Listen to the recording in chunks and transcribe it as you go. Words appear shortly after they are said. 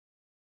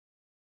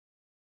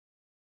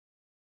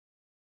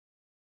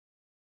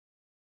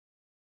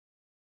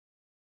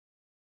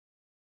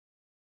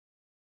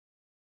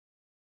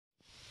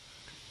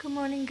Good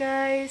morning,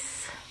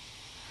 guys.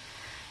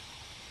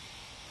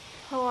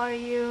 How are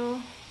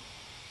you?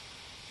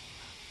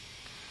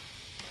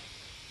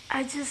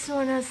 I just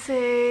want to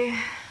say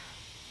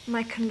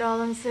my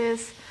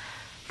condolences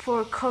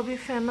for Kobe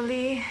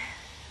family,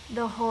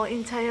 the whole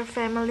entire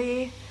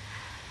family,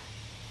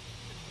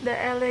 the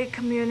LA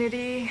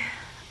community.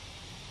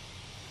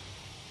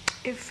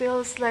 It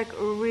feels like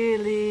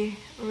really,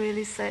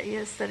 really sad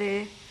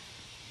yesterday.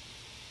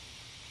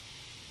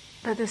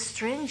 But the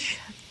strange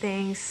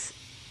things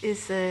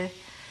is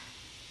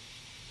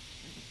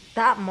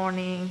that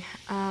morning,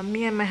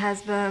 me and my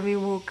husband, we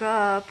woke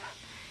up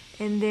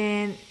and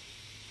then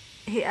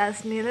he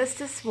asked me, let's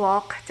just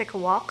take a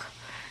walk.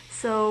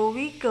 So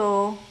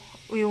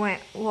we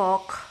went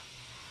walk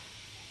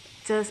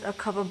just a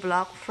couple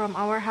blocks from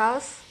our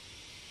house.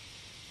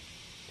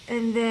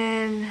 And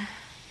then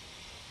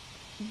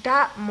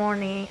that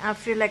morning, I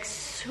feel like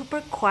super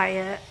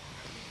quiet.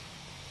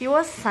 It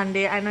was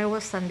Sunday, I know it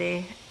was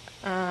Sunday.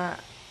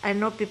 I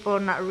know people are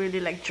not really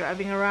like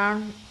driving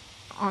around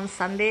on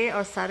Sunday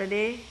or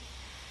Saturday.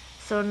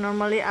 So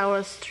normally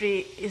our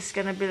street is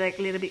gonna be like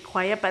a little bit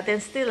quiet, but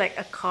then still like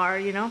a car,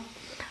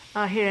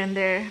 here and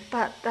there.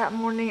 But that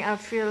morning I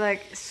feel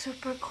like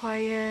super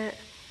quiet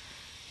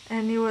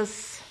and it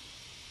was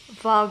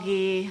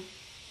foggy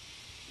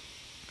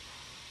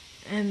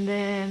and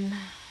then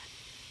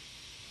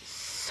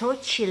so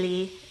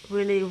chilly,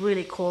 really,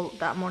 really cold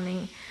that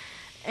morning.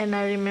 And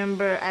I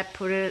remember I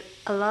put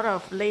a lot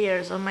of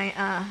layers on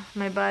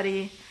my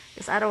body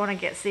because I don't want to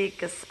get sick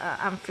because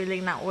I'm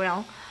feeling not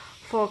well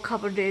for a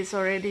couple days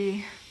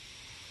already.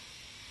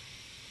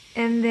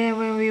 And then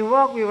when we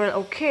walked, we were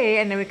okay,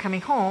 and then we're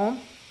coming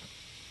home,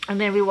 and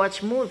then we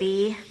watched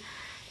movie,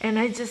 and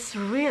I just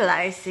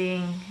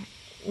realizing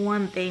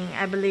one thing.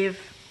 I believe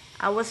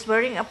I was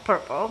wearing a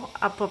purple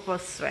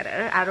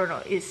sweater. I don't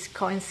know, it's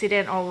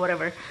coincident or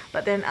whatever,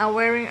 but then I'm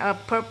wearing a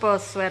purple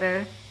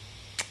sweater.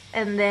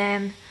 And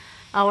then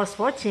I was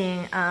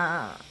watching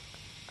a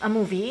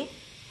movie,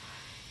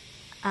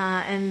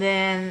 and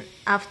then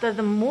after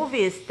the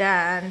movie is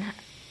done,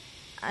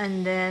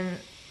 and then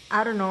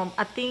I don't know,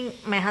 I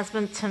think my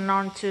husband turned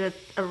on to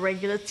a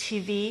regular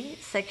TV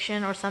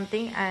section or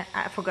something,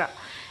 I forgot.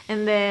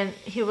 And then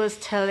he was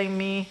telling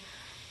me,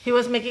 he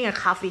was making a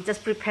coffee,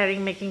 just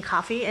making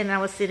coffee, and I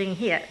was sitting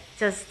here,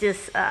 just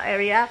this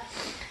area.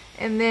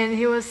 And then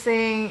he was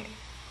saying,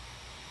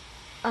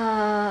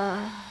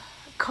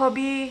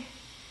 Kobe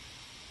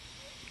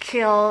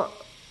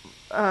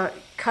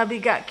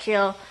got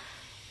killed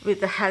with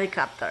the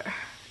helicopter,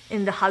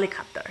 in the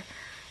helicopter.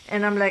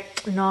 And I'm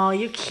like, no,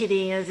 you're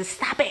kidding. I just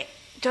stop it.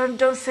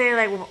 Don't say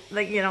like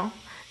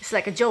it's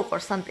like a joke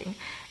or something.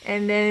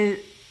 And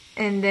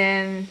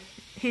then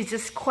he's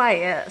just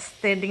quiet,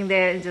 standing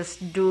there and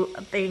just do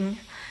a thing.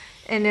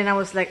 And then I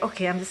was like,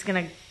 okay, I'm just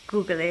gonna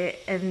Google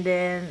it. And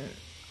then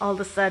all of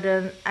a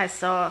sudden I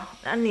saw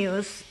a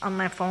news on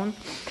my phone.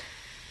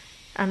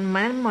 And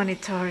my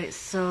monitor is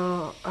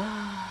so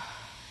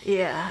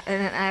yeah,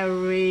 and then I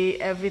read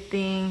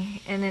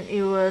everything, and then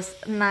it was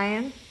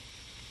nine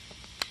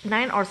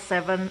or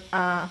seven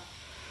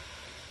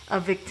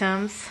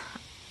victims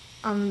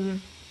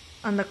on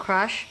the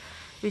crash,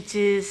 which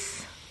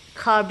is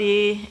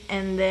Kobe,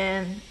 and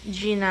then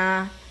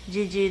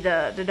Gigi,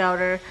 the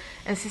daughter,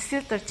 and she's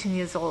still 13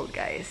 years old,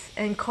 guys.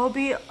 And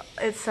Kobe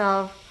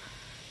itself,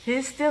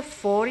 he's still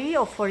 40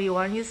 or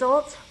 41 years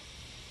old.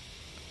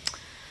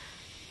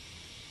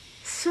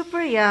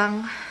 Super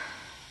young.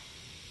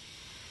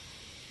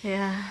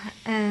 Yeah,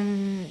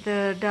 and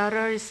the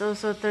daughter is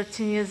also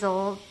 13 years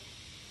old.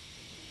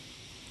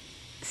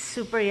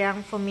 Super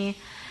young for me.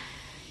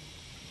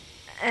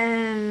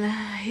 And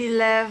he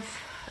left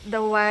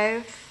the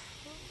wife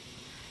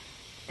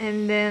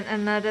and then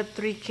another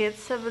 3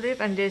 kids, I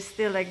believe, and they're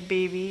still like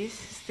babies,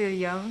 still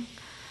young.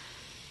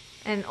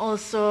 And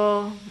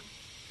also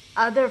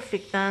other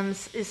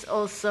victims is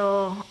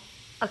also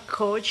a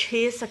coach.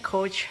 He is a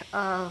coach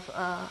of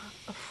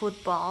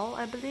football,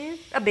 I believe,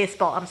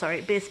 baseball,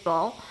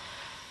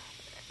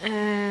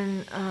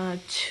 and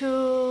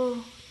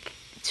two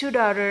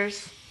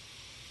daughters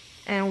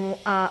and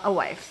a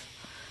wife,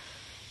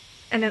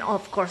 and then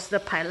of course the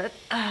pilot.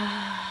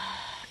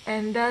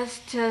 And that's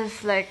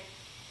just like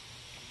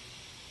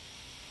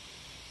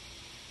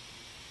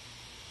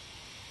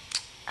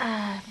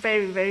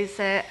very, very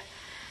sad.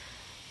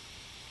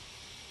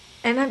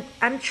 And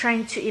I'm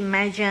trying to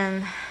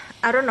imagine,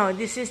 I don't know,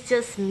 this is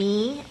just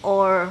me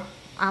or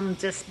I'm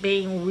just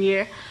being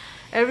weird.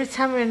 Every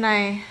time when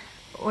I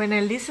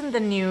listen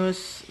the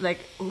news, like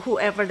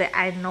whoever that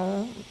I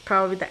know,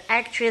 probably the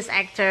actress,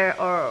 actor,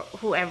 or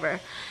whoever,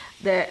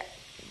 the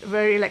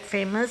very like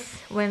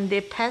famous, when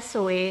they pass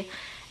away,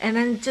 and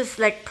I'm just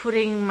like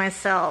putting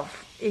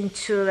myself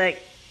into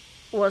like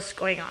what's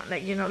going on,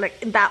 like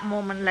like in that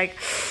moment, like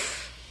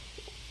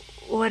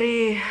what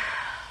he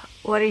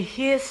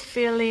is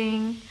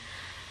feeling,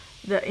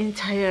 the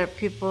entire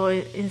people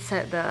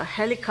inside the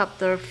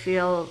helicopter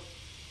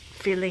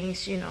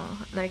feelings,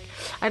 like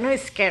I know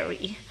it's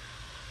scary.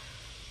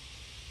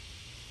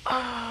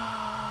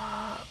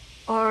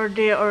 or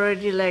they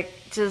already like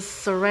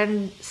just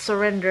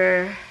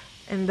surrender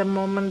in the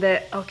moment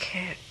that,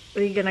 okay,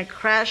 we're gonna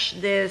crash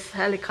this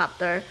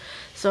helicopter.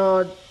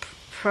 So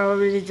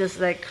probably just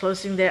like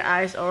closing their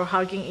eyes or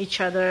hugging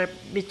each other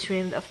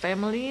between the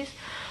families,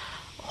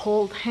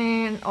 hold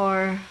hand,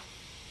 or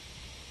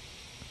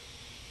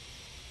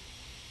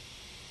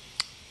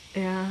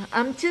yeah,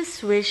 I'm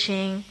just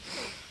wishing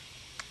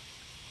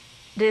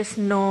there's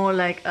no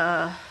like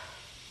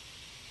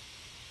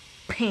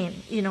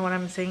pain, you know what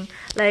I'm saying?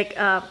 Like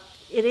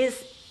it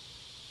is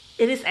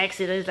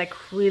accident, it's like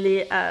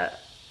really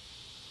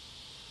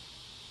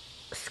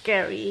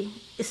scary,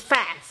 it's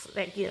fast,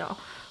 like, you know,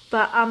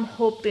 but I'm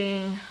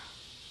hoping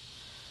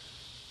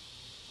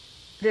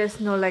there's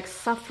no like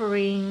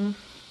suffering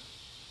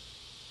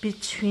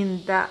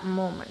between that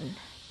moment,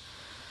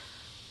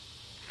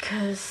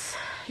 because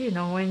you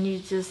know, when you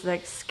just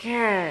like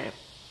scared,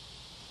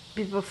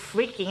 people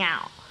freaking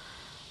out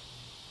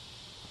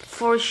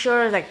for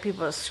sure, like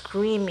people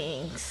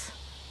screaming,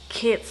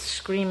 kids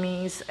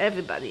screaming,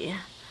 everybody.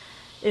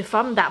 If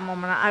I'm that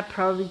moment, I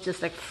probably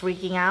just like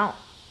freaking out,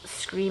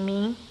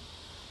 screaming,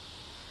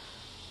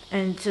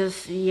 and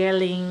just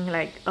yelling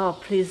like, oh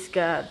please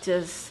God,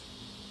 just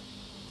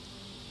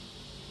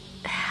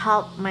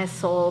help my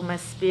soul, my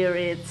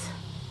spirit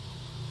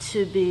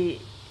to be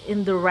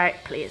in the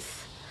right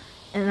place.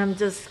 And I'm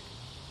just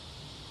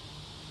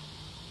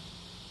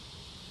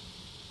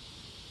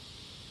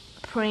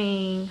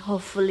praying,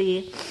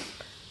 hopefully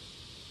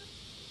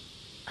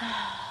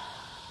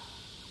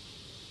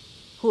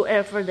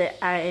whoever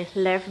that I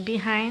left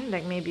behind,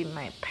 like maybe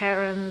my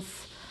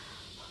parents,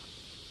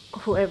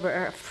 whoever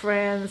are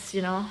friends,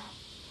 you know,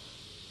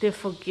 they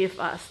forgive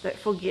us, they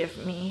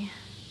forgive me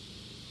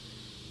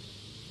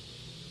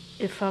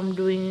if I'm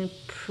doing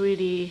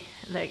pretty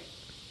like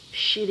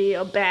shitty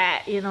or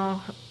bad, you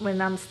know, when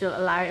I'm still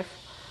alive.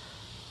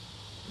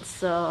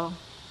 So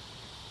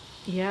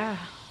yeah,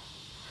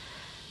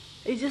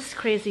 it's just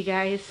crazy,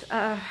 guys.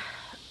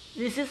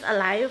 This is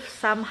alive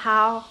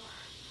somehow.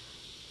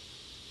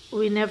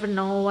 We never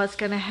know what's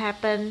gonna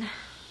happen.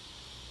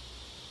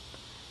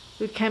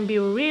 We can be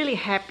really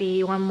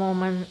happy one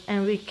moment,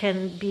 and we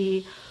can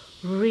be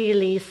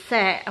really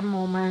sad a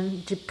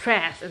moment,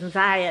 depressed,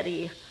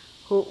 anxiety,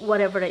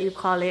 whatever that you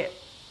call it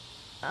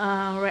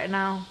right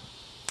now.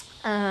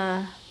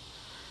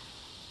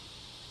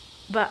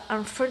 But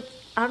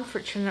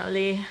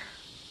unfortunately,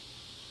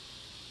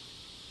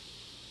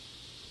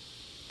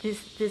 this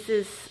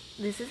is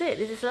it.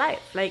 This is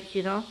life. Like,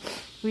 you know,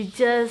 we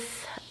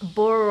just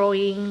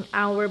borrowing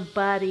our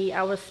body,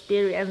 our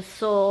spirit and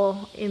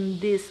soul in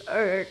this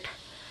earth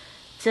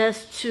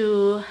just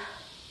to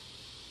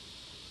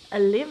a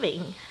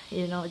living,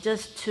 you know,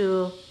 just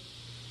to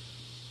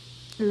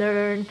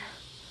learn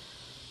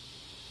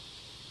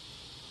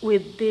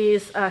with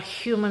this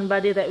human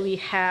body that we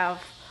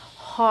have,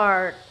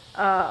 heart,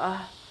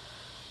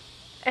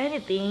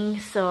 anything.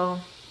 So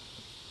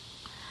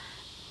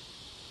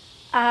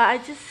I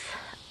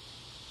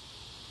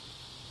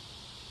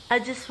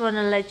just want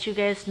to let you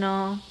guys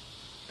know,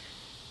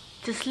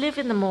 just live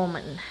in the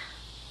moment,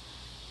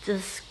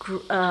 just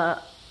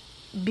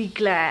be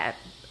glad,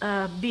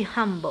 be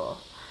humble,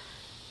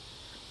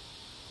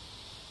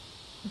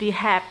 be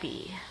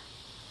happy.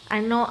 I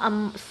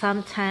know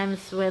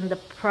sometimes when the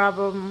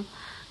problem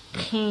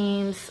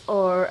comes,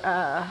 or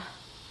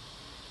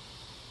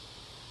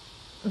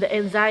the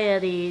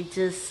anxiety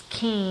just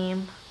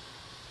came,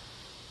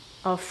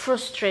 or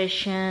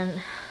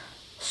frustration,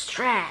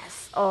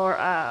 stress,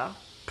 or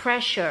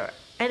pressure,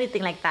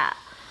 anything like that,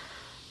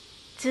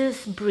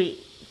 just breathe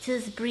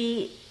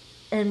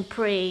and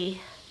pray,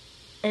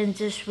 and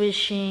just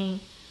wishing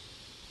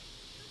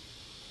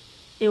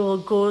it will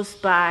goes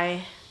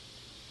by,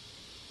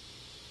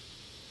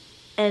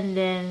 and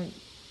then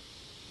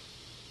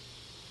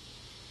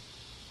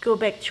go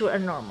back to a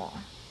normal,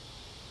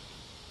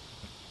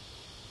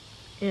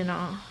 you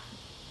know,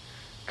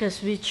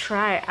 because we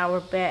try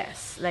our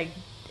best like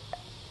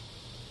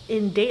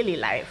in daily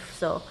life.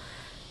 So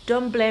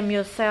don't blame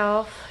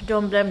yourself,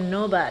 don't blame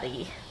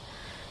nobody.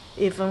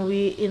 Even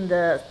we in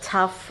the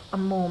tough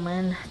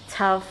moment,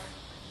 tough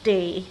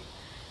day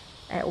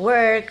at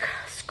work,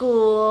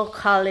 school,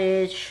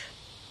 college,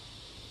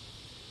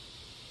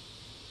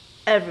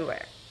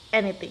 everywhere,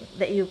 anything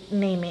that you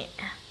name it,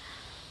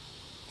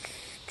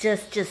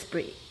 just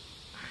breathe.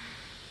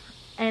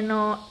 I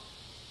know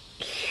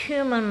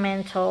human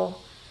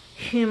mental,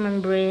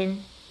 human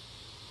brain,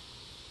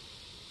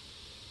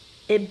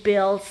 it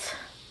builds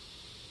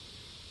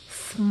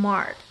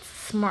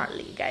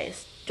smartly,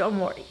 guys. Don't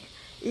worry.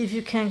 If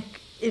you can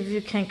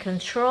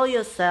control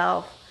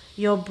yourself,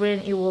 your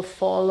brain, it will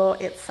follow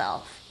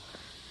itself.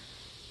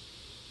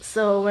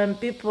 So when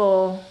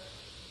people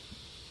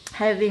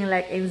having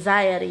like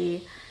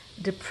anxiety,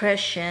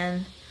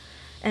 depression,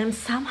 and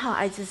somehow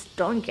I just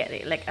don't get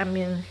it. Like, I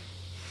mean,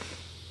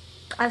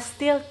 I'm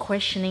still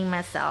questioning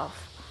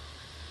myself.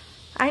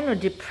 I know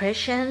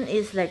depression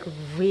is like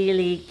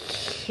really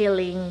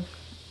killing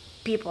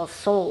people's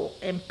soul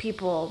and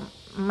people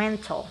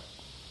mental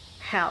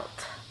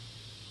health.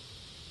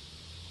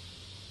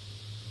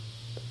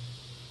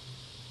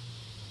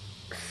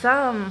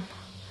 some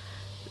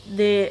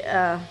they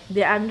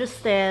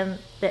understand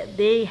that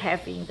they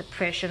having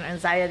depression,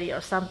 anxiety,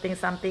 or something,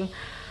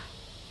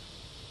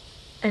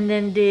 and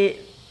then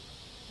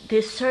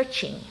they're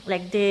searching,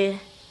 like they're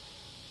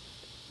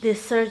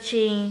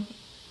searching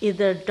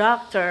either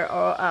doctor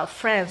or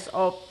friends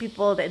or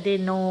people that they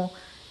know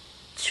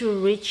to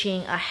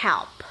reaching a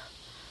help.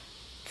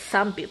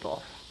 Some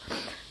people,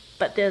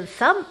 but then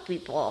some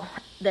people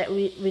that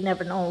we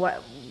never know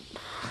what,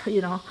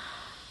 you know,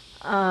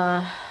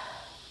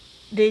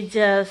 they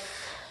just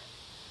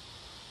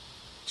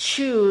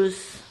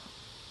choose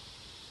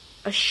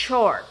a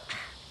short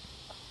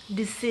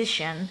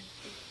decision,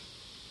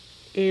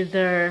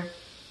 either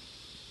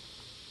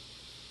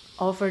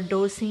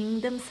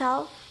overdosing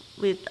themselves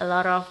with a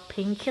lot of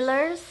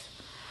painkillers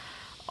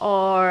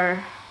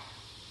or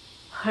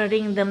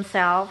hurting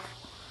themselves,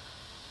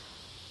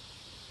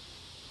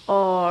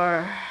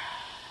 or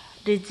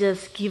they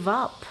just give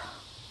up.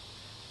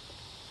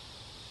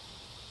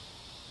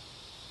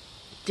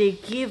 They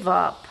give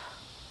up,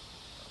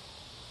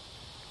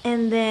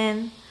 and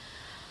then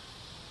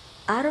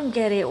I don't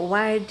get it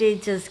why they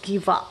just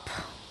give up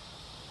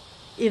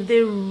if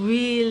they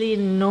really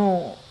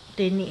know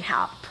they need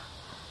help.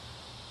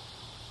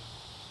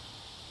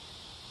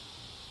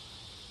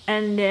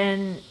 And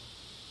then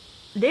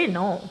they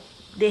know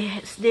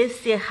they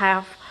still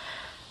have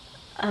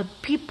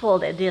people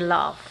that they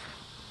love,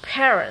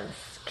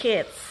 parents,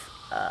 kids,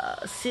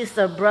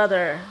 sister,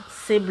 brother,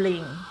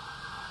 sibling,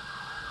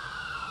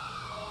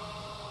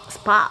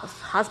 spouse,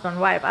 husband,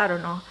 wife, I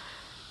don't know.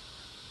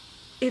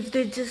 If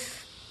they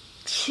just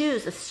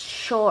choose a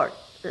short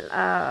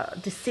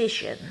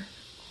decision,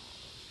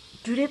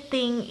 do they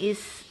think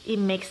it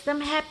makes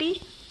them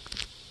happy?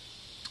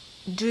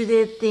 Do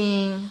they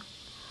think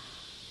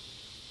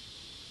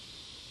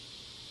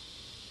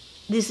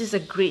this is a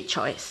great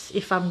choice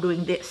if I'm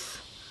doing this?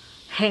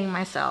 Hang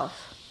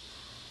myself,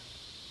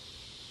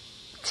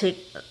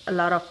 take a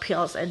lot of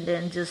pills, and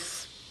then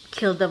just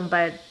kill them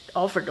by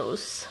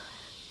overdose,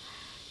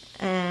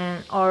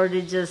 and or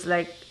they just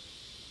like,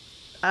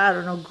 I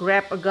don't know,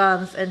 grab a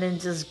guns and then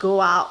just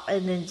go out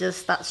and then just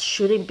start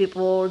shooting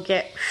people, or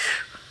get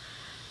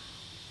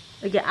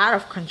out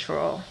of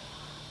control,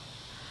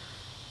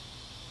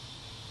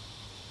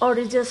 or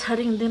they just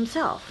hurting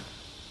themselves.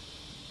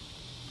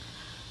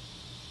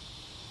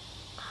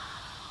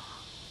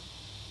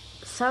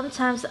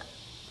 Sometimes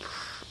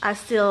I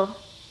still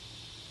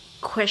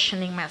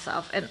questioning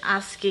myself and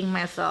asking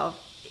myself,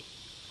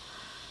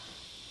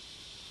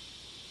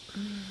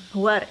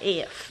 what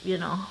if, you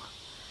know,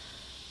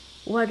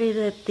 what are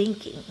they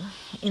thinking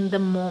in the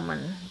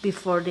moment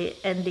before the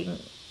ending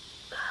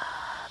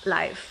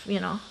life, you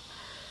know?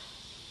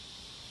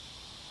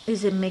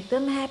 Is it make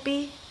them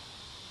happy?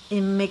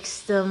 It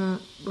makes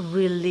them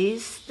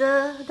release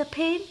the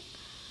pain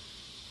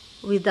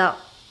without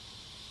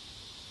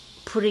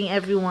putting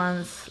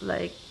everyone's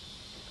like,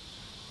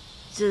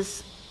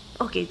 just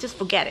okay, just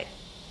forget it,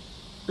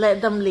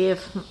 let them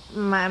live,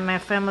 my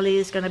family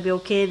is gonna be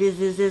okay,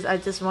 this, I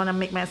just want to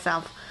make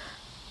myself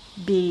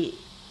be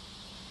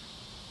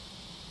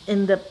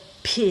in the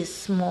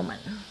peace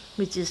moment,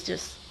 which is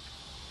just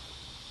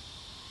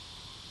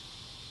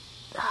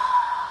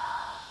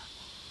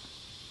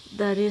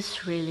that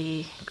is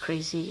really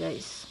crazy,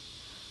 guys.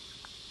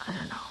 I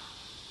don't know.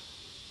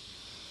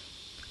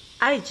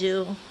 I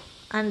do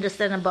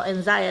understand about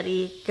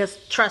anxiety, because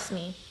trust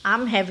me,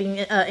 I'm having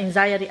an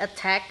anxiety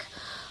attack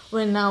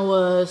when I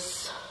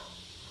was,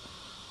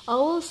 I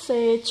will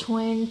say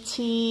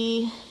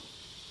 23.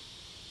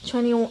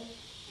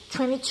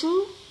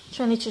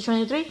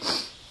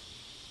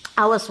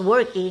 I was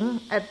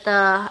working at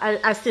the,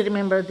 I still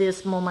remember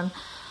this moment.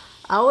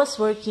 I was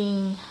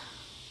working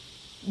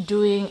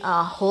doing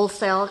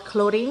wholesale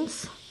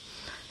clothings.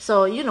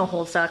 So you know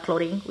wholesale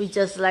clothing, we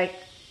just like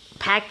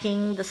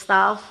packing the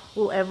stuff,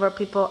 whoever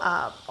people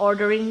are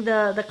ordering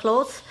the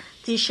clothes,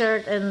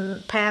 t-shirt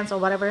and pants or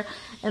whatever,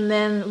 and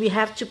then we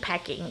have to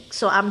packing.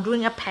 So I'm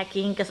doing a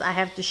packing because I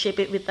have to ship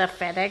it with the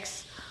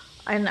FedEx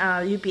and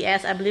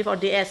UPS, I believe, or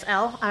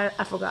DSL,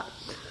 I forgot.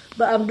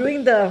 But I'm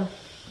doing the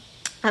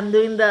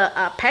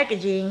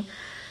packaging,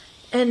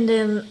 and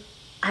then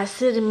I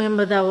still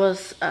remember that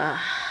was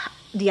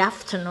the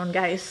afternoon,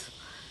 guys,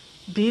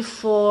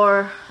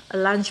 before a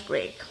lunch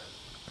break.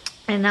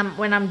 And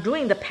when I'm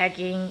doing the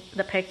packing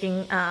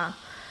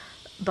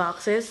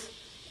boxes,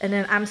 and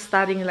then I'm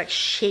starting like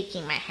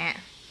shaking my hand.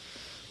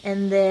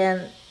 And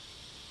then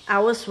I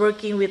was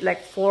working with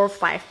like 4 or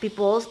 5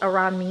 people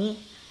around me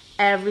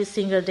every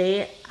single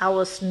day. I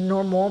was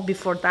normal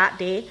before that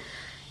day.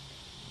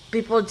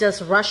 People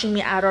just rushing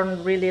me. I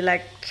don't really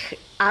like,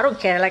 I don't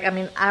care. Like, I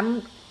mean,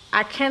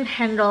 I can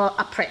handle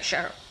a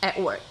pressure at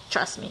work,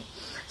 trust me.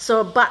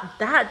 So, but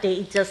that day,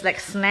 it's just like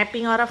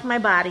snapping out of my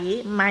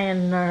body, my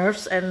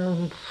nerves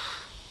and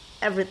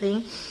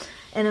everything.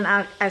 And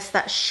then I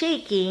start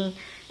shaking.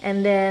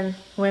 And then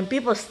when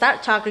people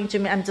start talking to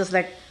me, I'm just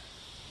like,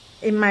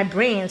 in my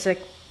brain, it's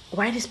like,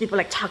 why these people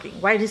like talking?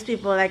 Why these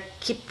people like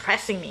keep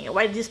pressing me?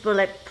 Why these people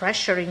like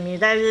pressuring me?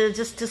 That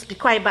just be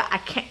quiet. But I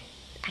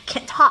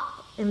can't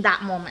talk in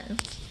that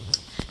moment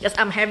because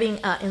I'm having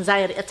an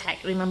anxiety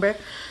attack. Remember?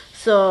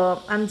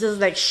 So I'm just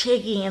like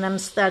shaking and I'm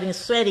starting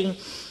sweating.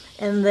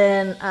 And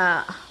then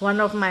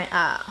one of my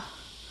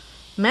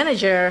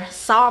manager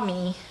saw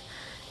me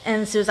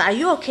and she was like, "Are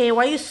you okay?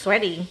 Why are you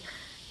sweating?"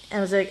 And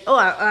I was like, "Oh,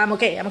 I'm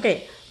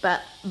okay.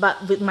 But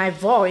with my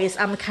voice,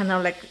 I'm kind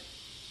of like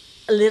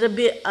a little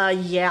bit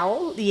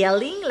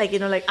yelling, like, you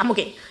know, like, I'm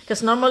okay.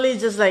 Because normally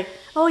it's just like,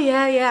 oh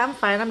yeah, I'm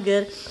fine, I'm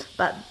good.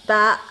 But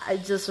that I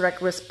just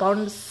like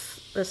responding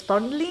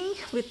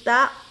with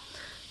that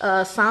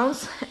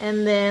sounds.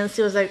 And then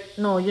she was like,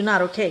 "No, you're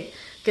not okay,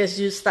 because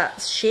you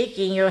start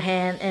shaking your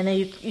hand and then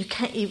you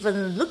can't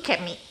even look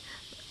at me."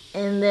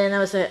 And then I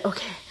was like,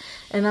 "Okay."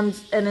 And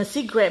then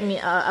she grabbed me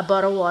a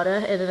bottle of water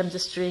and then I'm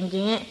just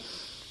drinking it.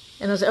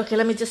 And I was like, "Okay,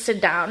 let me just sit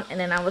down." And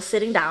then I was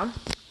sitting down.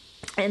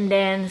 And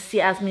then she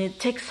asked me to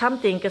take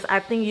something because I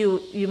think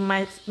you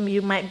might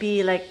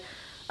be like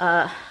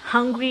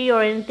hungry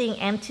or anything,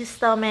 empty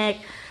stomach.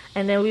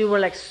 And then we were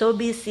like so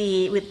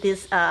busy with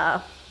these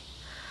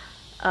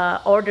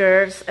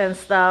orders and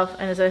stuff.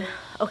 And I said,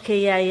 "Okay,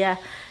 yeah."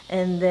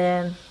 And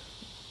then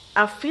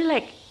I feel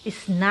like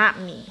it's not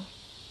me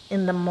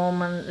in the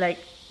moment. Like,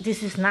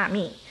 this is not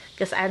me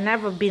because I've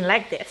never been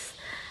like this.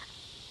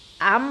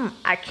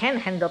 I can't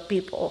handle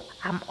people.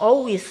 I'm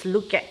always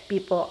look at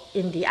people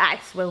in the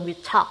eyes when we're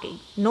talking,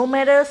 no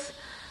matters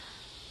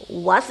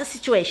what's the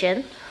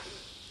situation,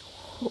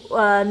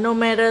 no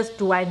matters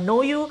do I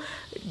know you,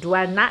 do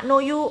I not know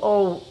you,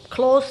 or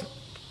close,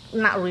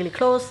 not really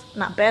close,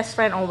 not best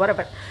friend or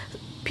whatever.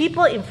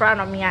 People in front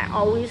of me, I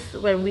always,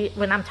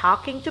 when I'm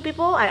talking to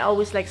people, I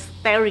always like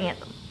staring at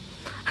them,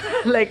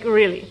 like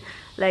really,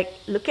 like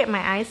look at my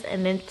eyes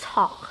and then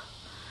talk,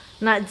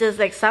 not just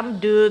like some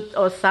dude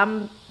or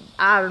some,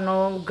 I don't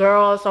know,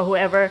 girls or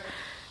whoever,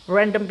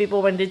 random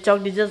people, when they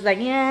talk, they just like,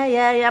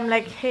 yeah. I'm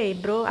like, "Hey,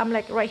 bro," I'm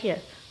like, "Right here,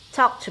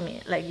 talk to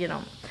me," like, you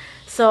know.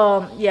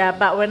 So, yeah,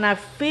 but when I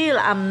feel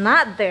I'm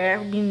not there,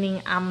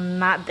 meaning I'm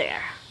not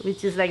there,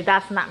 which is like,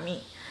 that's not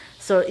me.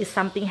 So, if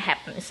something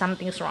happened,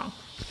 something's wrong.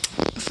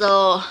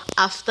 So,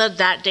 after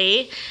that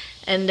day,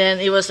 and then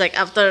it was like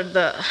after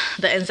the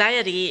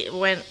anxiety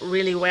went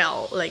really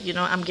well, like, you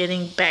know, I'm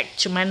getting back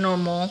to my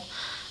normal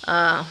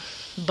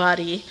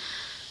body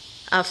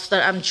after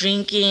I'm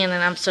drinking and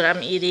then after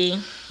I'm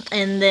eating,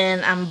 and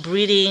then I'm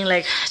breathing,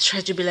 like try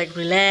to be like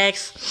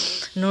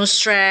relaxed, no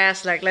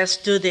stress, like let's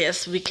do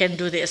this, we can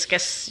do this,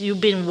 because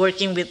you've been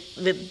working with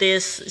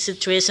this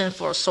situation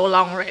for so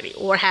long already.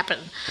 What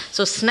happened?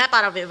 So snap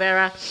out of it,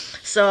 Vera.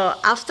 So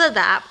after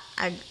that,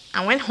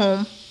 I went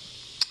home,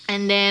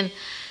 and then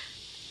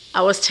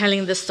I was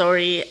telling the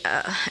story,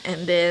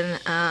 and then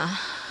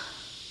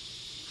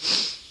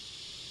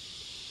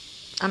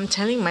I'm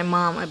telling my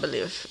mom, I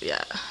believe,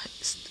 yeah,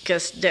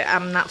 because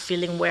I'm not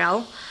feeling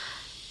well,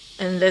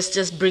 and let's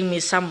just bring me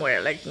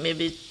somewhere, like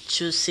maybe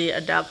to see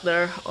a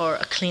doctor or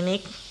a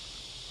clinic.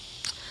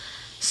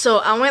 So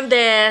I went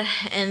there,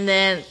 and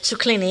then to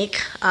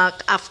clinic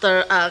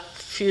after a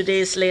few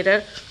days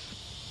later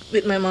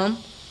with my mom,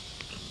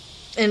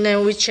 and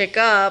then we check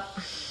up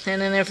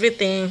and then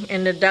everything,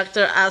 and the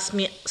doctor asked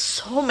me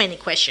so many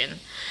questions.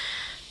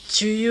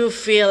 Do you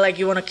feel like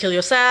you want to kill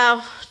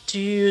yourself? Do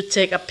you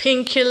take a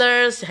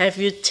painkillers? Have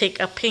you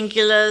taken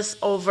painkillers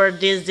over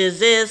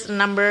this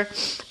number,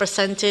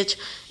 percentage?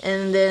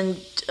 And then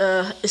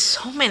it's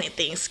so many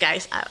things,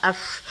 guys. I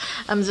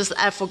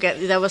forget.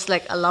 That was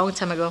like a long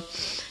time ago.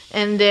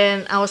 And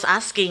then I was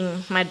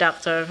asking my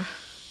doctor.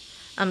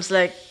 I was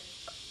like,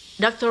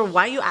 "Doctor,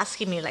 why are you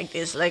asking me like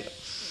this? Like,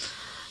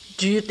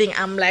 do you think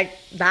I'm like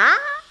that?"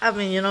 I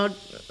mean, you know,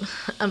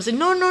 I'm saying,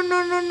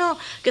 no.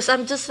 Because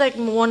I'm just like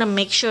want to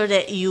make sure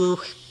that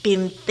you've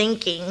been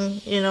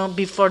thinking, you know,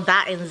 before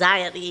that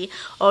anxiety.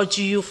 Or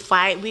do you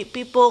fight with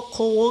people,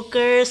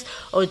 co-workers?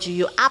 Or do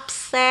you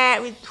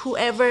upset with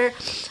whoever?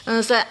 And I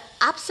was like,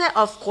 upset,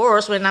 of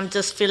course, when I'm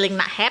just feeling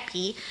not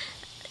happy.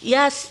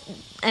 Yes.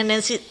 And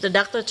then the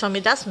doctor told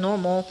me that's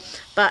normal.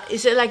 But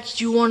is it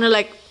like you want to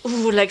like,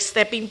 like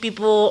stepping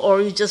people,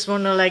 or you just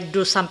want to like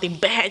do something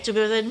bad to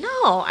people? Like,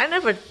 no, I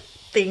never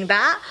think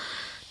that.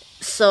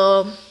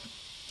 So,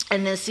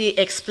 and then she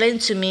explained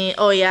to me,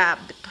 oh yeah,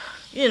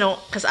 you know,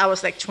 because I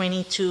was like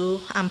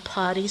 22, I'm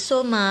party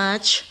so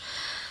much,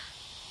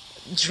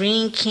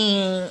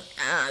 drinking,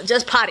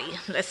 just party.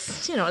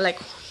 Let's, you know, like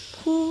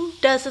who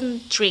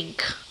doesn't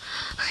drink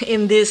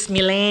in this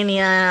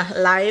millennia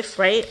life,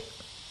 right?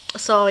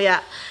 So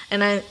yeah,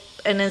 and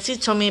then she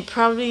told me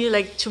probably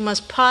like too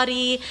much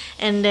party,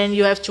 and then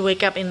you have to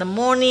wake up in the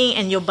morning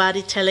and your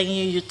body telling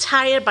you you're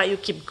tired, but you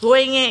keep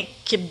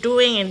keep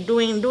doing and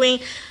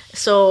doing.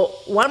 So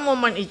one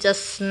moment it's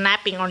just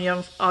snapping on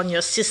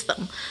your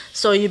system,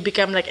 so you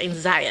become like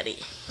anxiety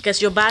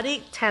because your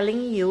body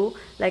telling you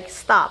like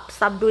stop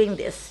doing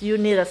this. You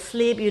need a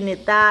sleep. You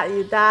need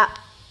that.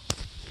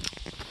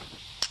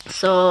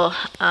 So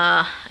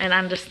I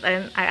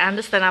understand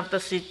after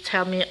she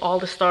tell me all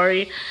the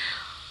story,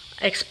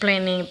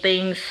 explaining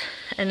things,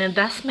 and then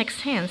that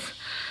makes sense.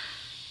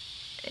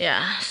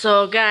 Yeah,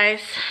 so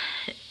guys,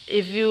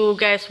 if you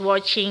guys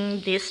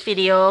watching this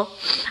video,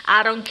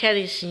 I don't care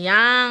if it's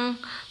young,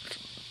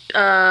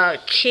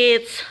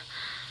 kids,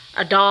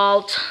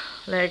 adult,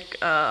 like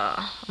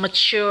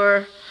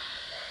mature,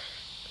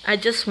 I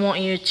just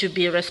want you to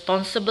be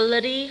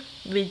responsibility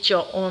with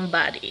your own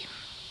body.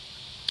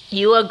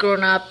 You are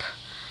grown up,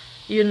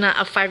 you're not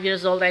a 5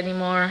 years old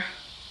anymore.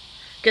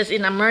 Because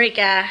in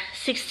America,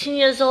 16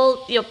 years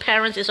old, your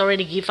parents is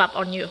already give up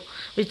on you,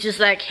 which is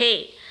like,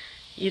 hey,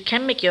 you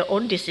can make your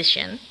own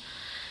decision.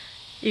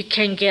 You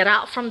can get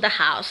out from the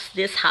house,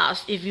 this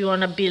house, if you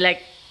want to be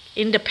like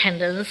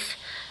independence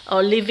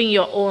or living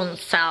your own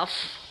self.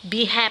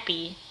 Be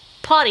happy,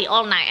 party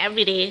all night,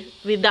 every day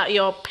without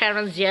your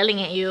parents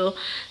yelling at you.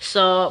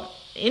 So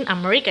in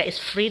America, it's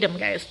freedom,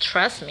 guys.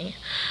 Trust me.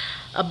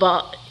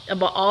 About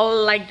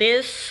all like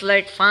this,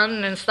 like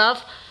fun and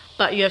stuff,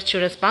 but you have to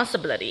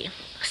responsibility.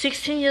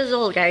 16 years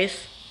old,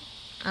 guys.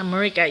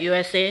 America,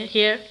 USA,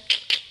 here,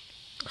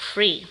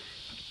 free.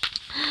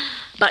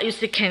 But you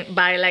still can't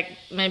buy like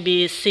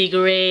maybe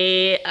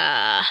cigarette.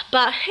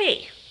 But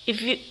hey,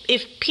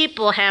 if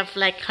people have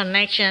like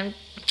connection,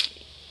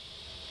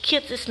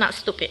 kids is not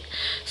stupid.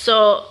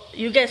 So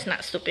you guys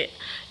not stupid.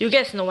 You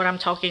guys know what I'm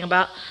talking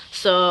about.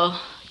 So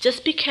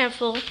just be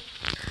careful.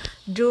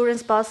 Do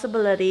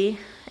responsibility,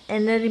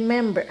 and then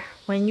remember,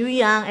 when you're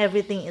young,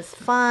 everything is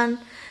fun.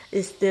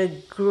 It's still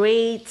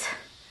great.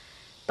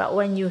 But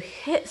when you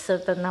hit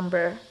certain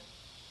number,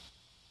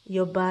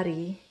 your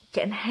body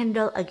can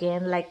handle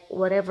again like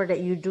whatever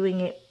that you're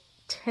doing it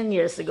 10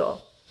 years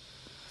ago.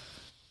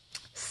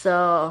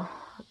 So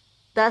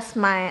that's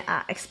my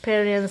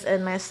experience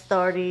and my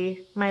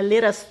story, my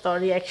little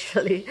story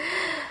actually.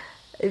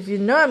 If you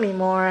know me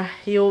more,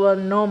 you will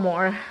know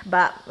more.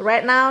 But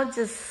right now,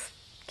 just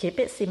keep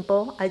it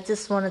simple. I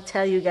just want to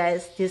tell you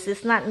guys, this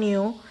is not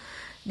new.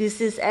 This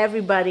is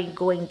everybody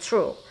going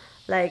through.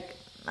 Like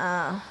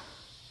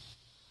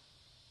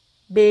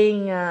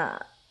being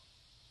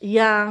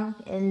young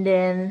and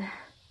then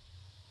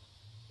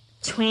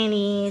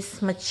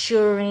 20s,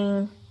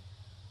 maturing,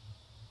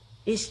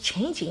 it's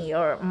changing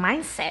your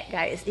mindset,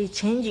 guys. It's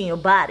changing your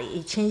body.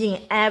 It's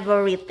changing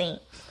everything.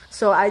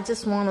 So I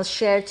just want to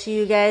share to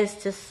you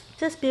guys,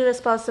 just be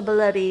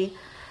responsibility,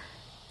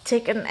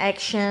 take an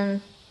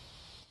action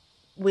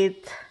with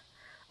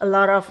a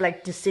lot of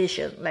like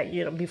decision, like,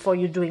 you know, before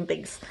you're doing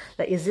things,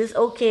 like, is this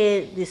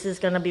okay? This is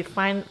gonna be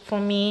fine for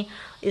me?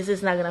 Is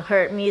this not gonna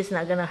hurt me? It's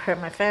not gonna hurt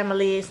my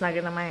family? It's not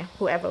gonna my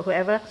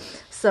whoever.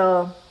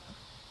 So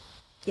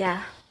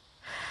yeah,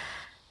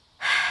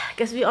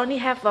 because we only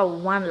have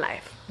one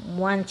life,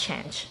 one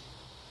chance.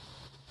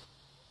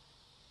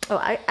 Oh,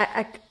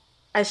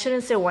 I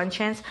shouldn't say one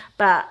chance,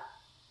 but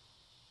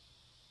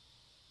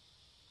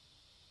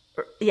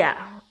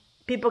yeah,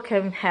 people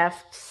can have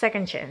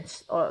second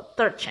chance or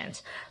third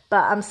chance.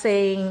 But I'm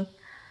saying,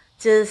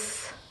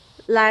 just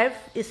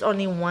life is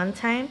only one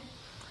time.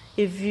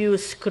 If you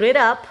screw it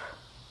up,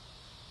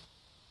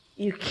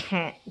 you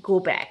can't go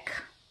back.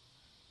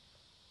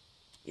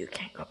 You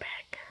can't go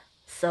back.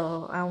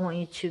 So I want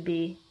you to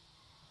be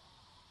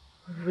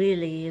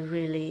really,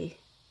 really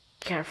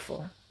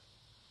careful.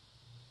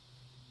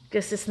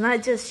 Because it's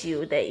not just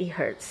you that it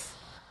hurts.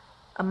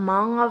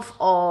 Among of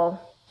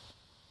all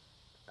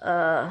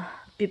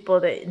people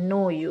that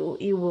know you,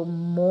 it will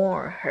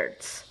more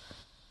hurts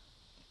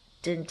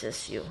than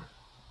just you.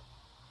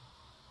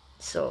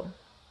 So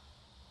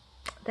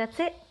that's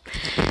it.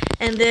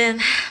 And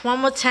then one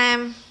more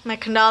time, my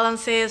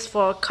condolences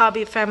for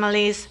Kobe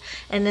families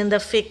and then the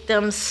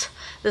victims,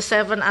 the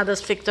 7 other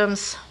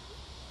victims.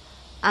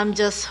 I'm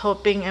just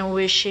hoping and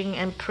wishing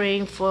and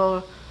praying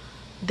for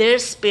their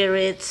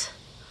spirits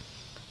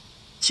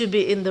to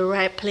be in the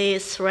right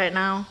place right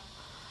now.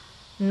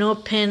 No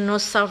pain, no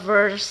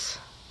suffers.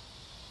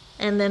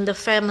 And then the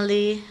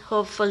family,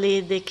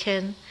 hopefully they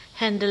can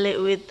handle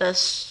it with the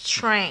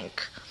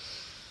strength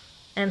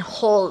and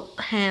hold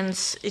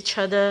hands each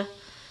other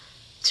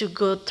to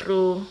go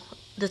through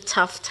the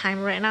tough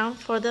time right now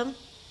for them.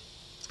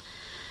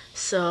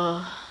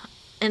 So,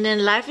 and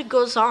then life it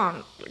goes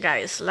on,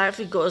 guys.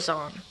 Life it goes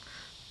on.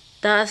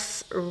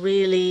 That's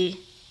really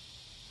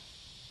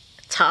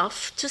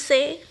tough to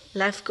say.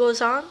 Life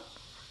goes on,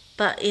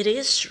 but it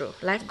is true.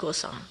 Life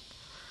goes on.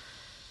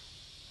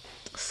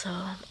 So,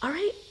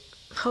 alright.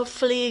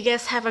 Hopefully you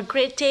guys have a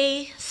great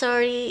day.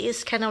 Sorry,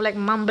 it's kind of like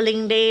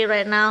mumbling day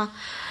right now.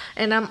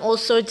 And I'm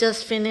also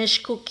just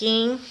finished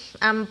cooking.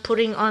 I'm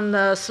putting on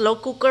the slow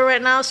cooker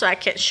right now, so I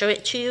can show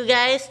it to you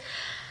guys.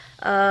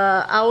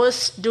 I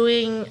was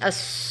doing a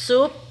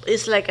soup.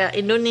 It's like an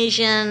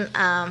Indonesian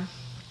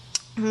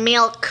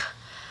milk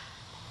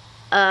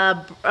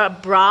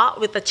broth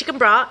with a chicken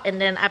broth,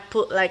 and then I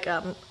put like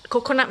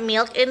coconut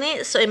milk in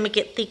it, so it make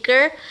it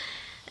thicker.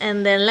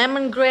 And then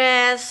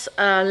lemongrass,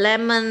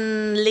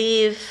 lemon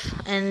leaf,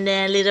 and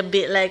then a little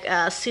bit like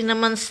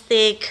cinnamon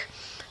stick.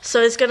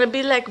 So it's gonna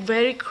be like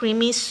very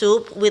creamy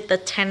soup with the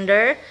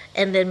tender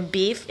and then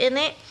beef in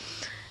it,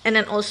 and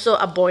then also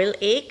a boiled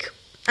egg.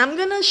 I'm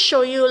gonna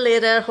show you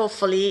later,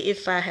 hopefully,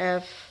 if I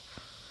have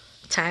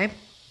time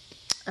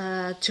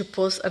to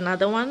post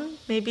another one,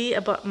 maybe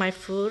about my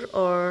food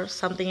or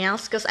something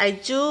else, because I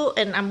do,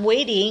 and I'm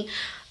waiting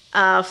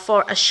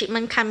for a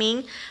shipment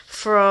coming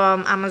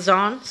from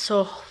Amazon,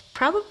 so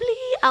probably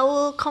I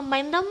will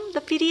combine them, the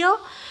video.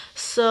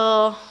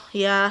 So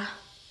yeah,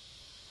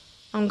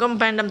 I'm gonna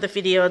combine them, the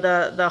video,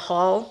 the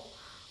haul,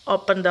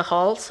 open the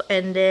hauls,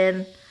 and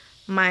then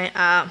my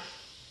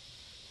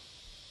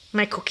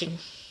my cooking,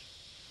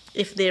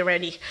 if they're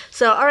ready.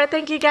 So all right,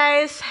 thank you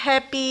guys.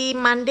 Happy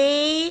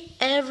Monday,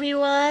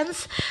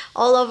 everyone's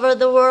all over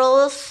the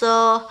world.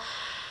 So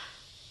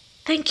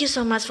thank you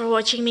so much for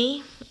watching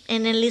me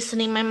and then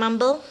listening my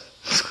mumble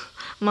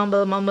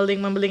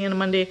mumbling on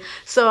Monday.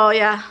 So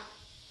yeah,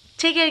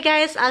 take care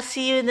guys. I'll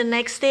see you in the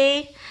next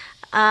day,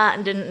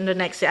 the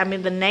next day, I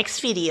mean the next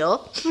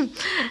video.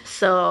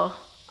 So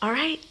all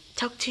right,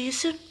 talk to you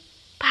soon.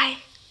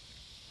 Bye.